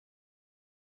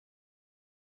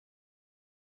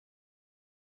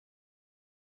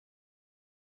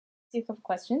Do a couple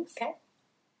questions. Okay.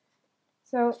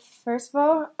 So first of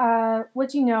all, what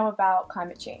do you know about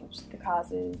climate change? The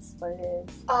causes, what it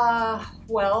is?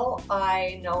 Well,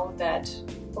 I know that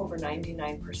over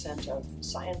 99% of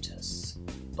scientists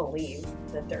believe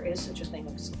that there is such a thing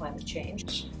as climate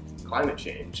change. Climate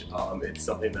change, it's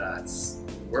something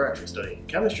we're actually studying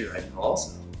chemistry right now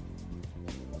also.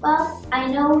 Well, I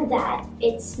know that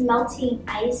it's melting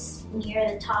ice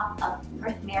near the top of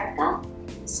North America.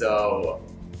 So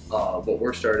what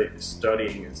we're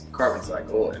studying is the carbon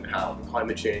cycle and how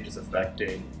climate change is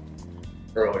affecting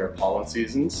earlier pollen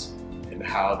seasons and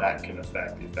how that can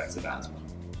affect the effects of asthma.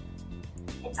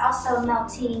 It's also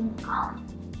melting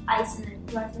ice in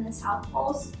the North and the South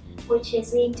Poles, which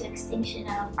is leading to extinction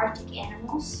of Arctic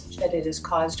animals. That it is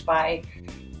caused by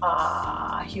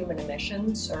human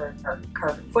emissions or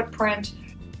carbon footprint.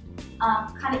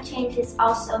 Climate change is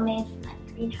also made from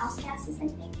like greenhouse gases, I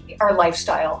think. Our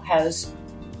lifestyle has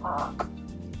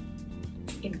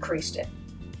increased it.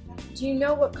 Do you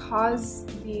know what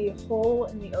caused the hole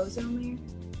in the ozone layer?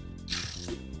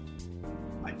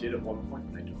 I did at one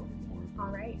point, but I don't anymore.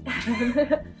 All right.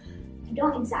 I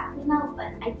don't exactly know,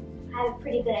 but I have a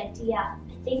pretty good idea. I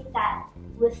think that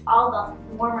with all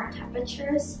the warmer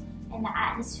temperatures in the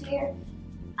atmosphere,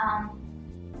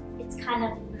 it's kind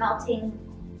of melting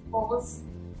holes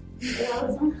in the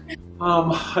ozone.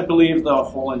 I believe the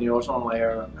hole in the ozone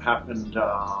layer happened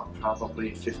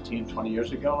probably 15-20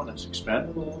 years ago, and it's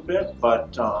expanded a little bit,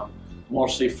 but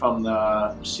mostly from the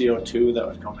CO2 that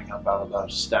was coming up out of the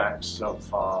stacks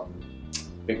of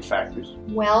big factories.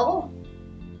 Well,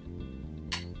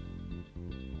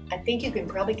 I think you can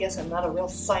probably guess I'm not a real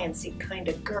sciencey kind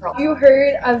of girl. Have you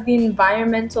heard of the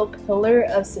environmental pillar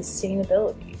of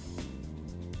sustainability?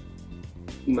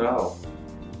 No.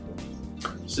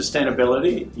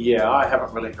 Sustainability? Yeah, I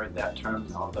haven't really heard that term,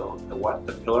 though.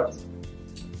 The pillar?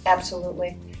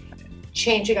 Absolutely.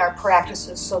 Changing our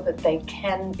practices so that they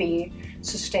can be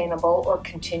sustainable or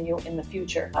continue in the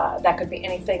future. That could be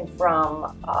anything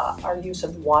from our use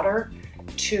of water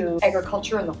to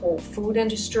agriculture and the whole food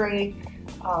industry,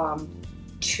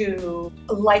 to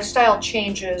lifestyle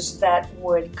changes that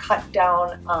would cut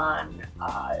down on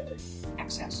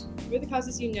excess. What are the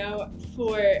causes you know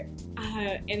for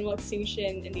animal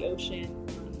extinction in the ocean?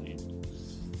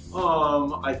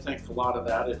 I think a lot of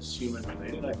that is human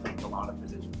related. I think a lot of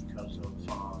it is because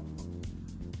of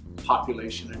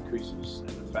population increases and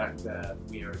the fact that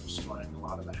we are destroying a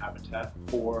lot of the habitat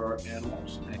for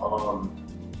animals.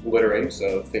 Littering,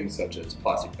 so things such as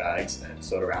plastic bags and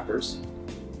soda wrappers.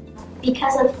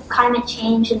 Because of climate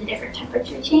change and the different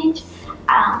temperature change,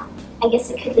 I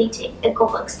guess it could lead to a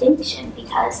global extinction,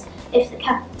 because if the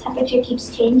temperature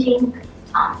keeps changing,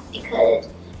 it could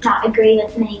not agree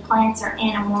with many plants or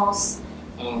animals,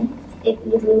 and it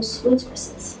would lose food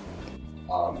sources.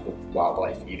 The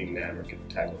wildlife eating them or getting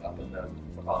tangled up in them.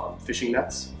 Fishing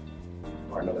nets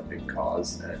are another big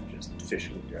cause, and just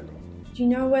fishing in general. Do you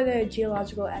know what a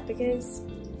geological epoch is?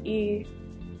 EPOCH.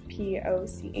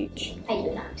 I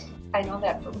do not. I know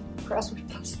that from crossword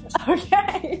puzzles.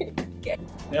 Okay.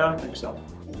 Yeah, I think so.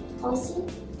 Holocene?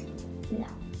 No.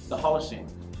 The Holocene?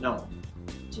 No.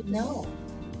 No.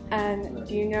 And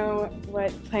do you know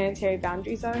what planetary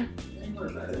boundaries are?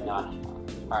 Planetary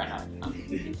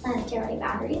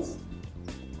boundaries?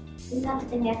 Isn't that the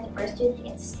thing they have to first do to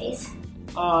get to space?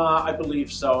 I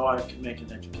believe so. I can make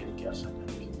an educated guess, I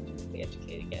think. The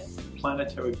educated guess.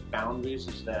 Planetary boundaries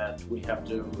is that we have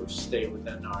to stay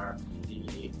within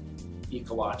the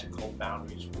ecological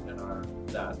boundaries within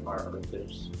that our Earth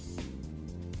is.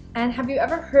 And have you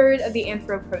ever heard of the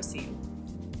Anthropocene?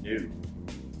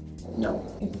 No.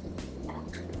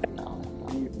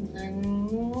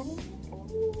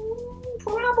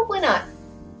 Probably not.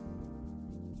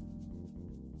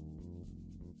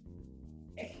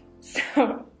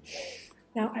 So,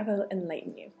 now I will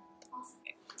enlighten you.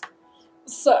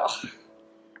 So,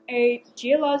 a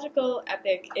geological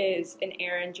epoch is an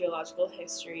era in geological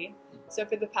history. So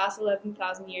for the past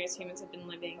 11,000 years, humans have been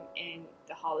living in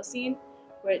the Holocene,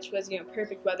 which was,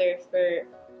 perfect weather for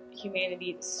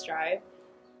humanity to strive.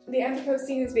 The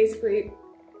Anthropocene is basically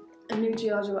a new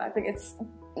geological epoch. It's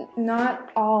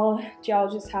not all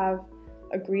geologists have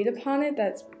agreed upon it,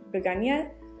 that's begun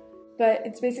yet, but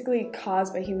it's basically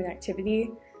caused by human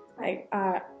activity, like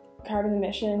carbon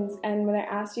emissions. And when I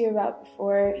asked you about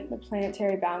before the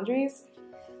planetary boundaries,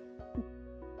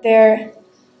 there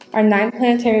are 9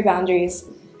 planetary boundaries,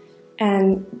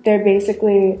 and they're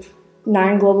basically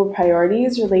 9 global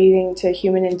priorities relating to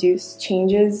human-induced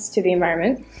changes to the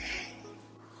environment.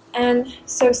 And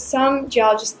so some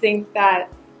geologists think that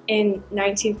in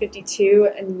 1952,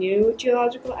 a new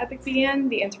geological epoch began,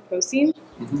 the Anthropocene.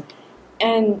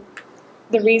 And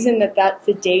the reason that that's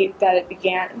the date that it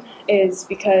began is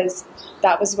because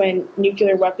that was when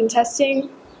nuclear weapon testing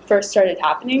first started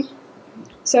happening.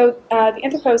 So the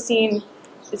Anthropocene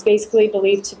is basically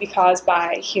believed to be caused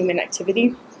by human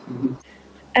activity.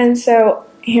 And so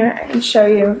here I can show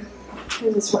you,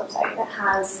 here's this website that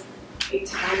has a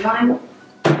timeline of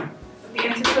the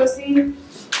Anthropocene.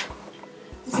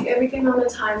 You see everything on the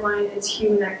timeline is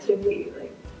human activity,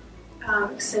 like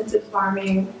extensive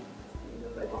farming,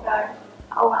 like that.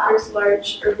 There's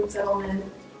large urban settlement,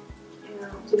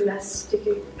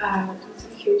 domestication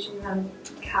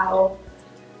of cattle.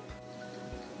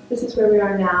 This is where we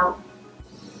are now.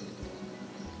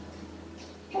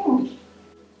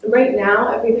 Right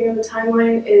now, everything on the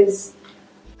timeline is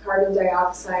carbon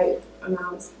dioxide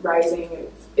amounts rising.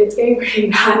 It's getting pretty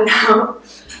bad now.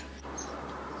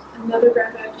 Another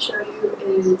graph I have to show you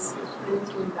is the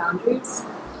planetary boundaries,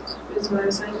 is what I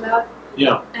was talking about.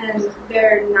 Yeah. And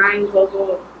there are 9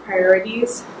 global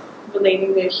priorities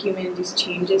relating to human-induced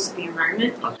changes to the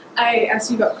environment. I asked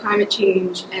you about climate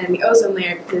change and the ozone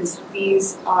layer because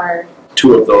these are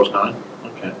 2 of those 9.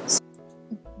 Okay.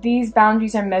 These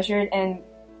boundaries are measured in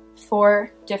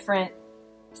 4 different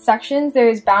sections.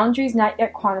 There's boundaries not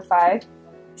yet quantified,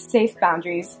 safe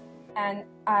boundaries, and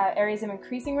areas of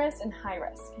increasing risk and high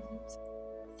risk.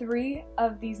 3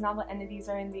 of these novel entities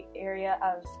are in the area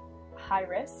of high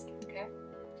risk. Okay.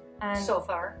 And So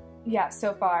far. Yeah,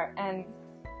 so far. And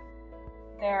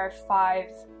there are 5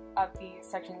 of these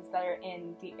sections that are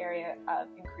in the area of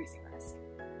increasing risk.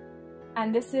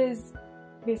 And this is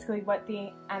basically what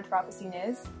the Anthropocene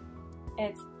is.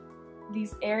 It's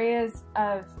these areas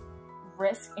of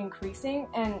risk increasing,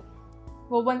 and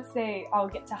well, once they all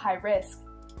get to high risk,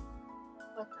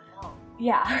 What the hell?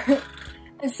 yeah.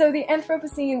 And so the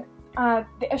Anthropocene,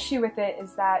 the issue with it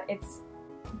is that it's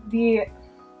the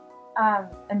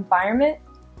environment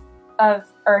of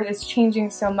Earth is changing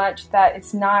so much that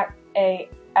it's not a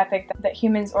epoch that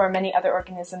humans or many other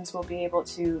organisms will be able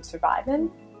to survive in.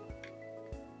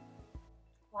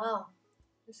 Wow.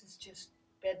 This is just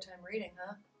bedtime reading,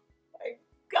 huh? My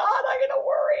God, I'm gonna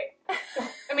worry.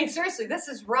 I mean, seriously, this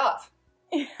is rough.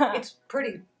 Yeah. It's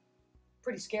pretty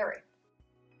scary.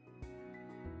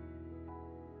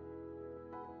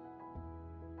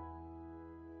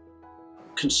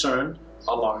 Concerned,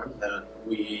 alarmed that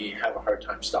we have a hard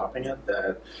time stopping it,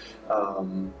 that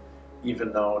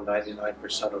even though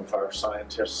 99% of our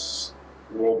scientists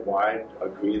worldwide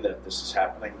agree that this is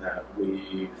happening, that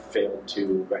we fail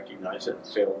to recognize it,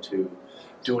 fail to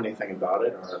do anything about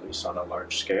it, or at least on a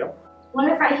large scale.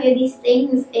 Whenever I hear these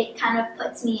things, it kind of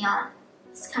puts me on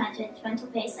this kind of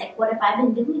judgmental pace, like what have I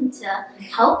been doing to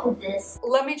help with this?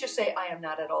 Let me just say I am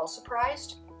not at all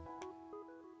surprised.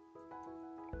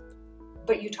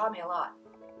 But you taught me a lot.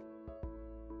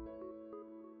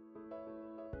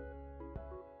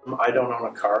 I don't own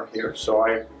a car here, so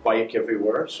I bike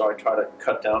everywhere, so I try to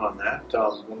cut down on that.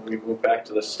 When we move back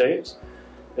to the States,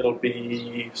 it'll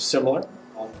be similar.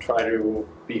 I'll try to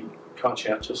be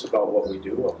conscientious about what we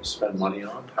do, what we spend money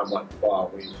on, how much.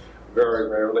 We very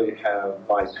rarely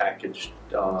buy packaged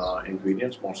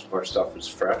ingredients. Most of our stuff is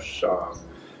fresh,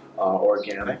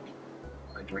 organic.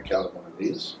 I drink out of one of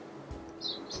these.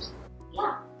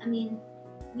 Yeah, I mean,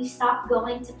 we stopped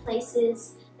going to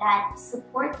places that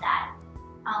support that.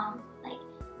 Like,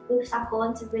 we stopped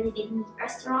going to really big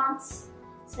restaurants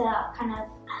to kind of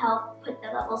help put the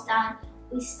levels down.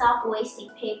 We stopped wasting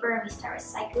paper and we start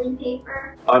recycling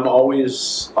paper. I'm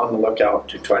always on the lookout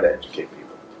to try to educate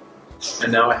people.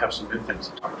 And now I have some new things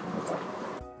to talk to them about.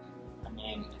 I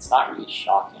mean, it's not really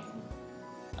shocking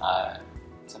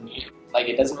to me. Like,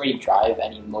 it doesn't really drive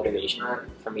any motivation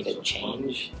for me to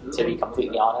change, to be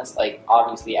completely honest. Like,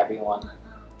 obviously everyone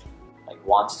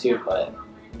wants to, but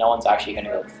no one's actually going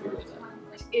to go through with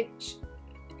it.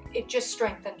 It just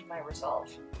strengthened my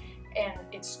resolve, and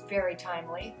it's very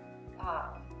timely,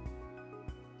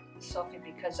 Sophie,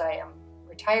 because I am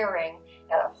retiring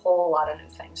and a whole lot of new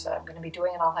things that I'm going to be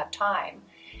doing, and I'll have time.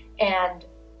 And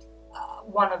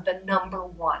one of the number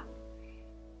 1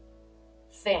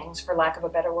 things, for lack of a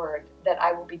better word, that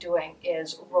I will be doing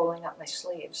is rolling up my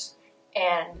sleeves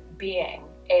and being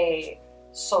a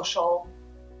social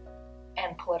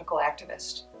and political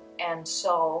activist. And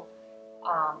so,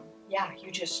 yeah, you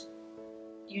just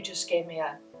gave me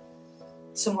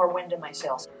some more wind in my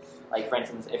sails. Like, for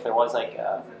instance, if there was like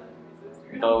a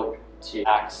vote to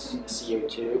tax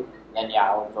CO2, then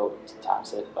yeah, I would vote to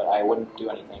tax it, but I wouldn't do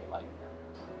anything like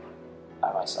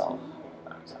by myself. If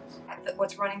that makes sense.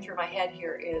 What's running through my head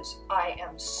here is I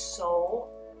am so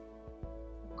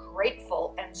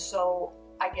grateful and so,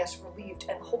 I guess, relieved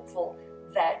and hopeful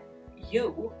that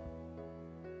you,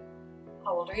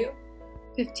 how old are you?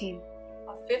 15.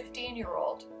 A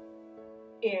 15-year-old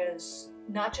is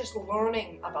not just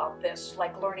learning about this,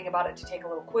 like learning about it to take a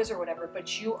little quiz or whatever,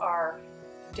 but you are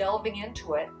delving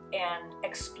into it and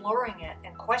exploring it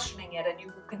and questioning it, and you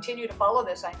will continue to follow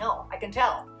this, I know, I can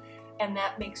tell. And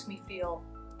that makes me feel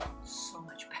so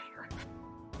much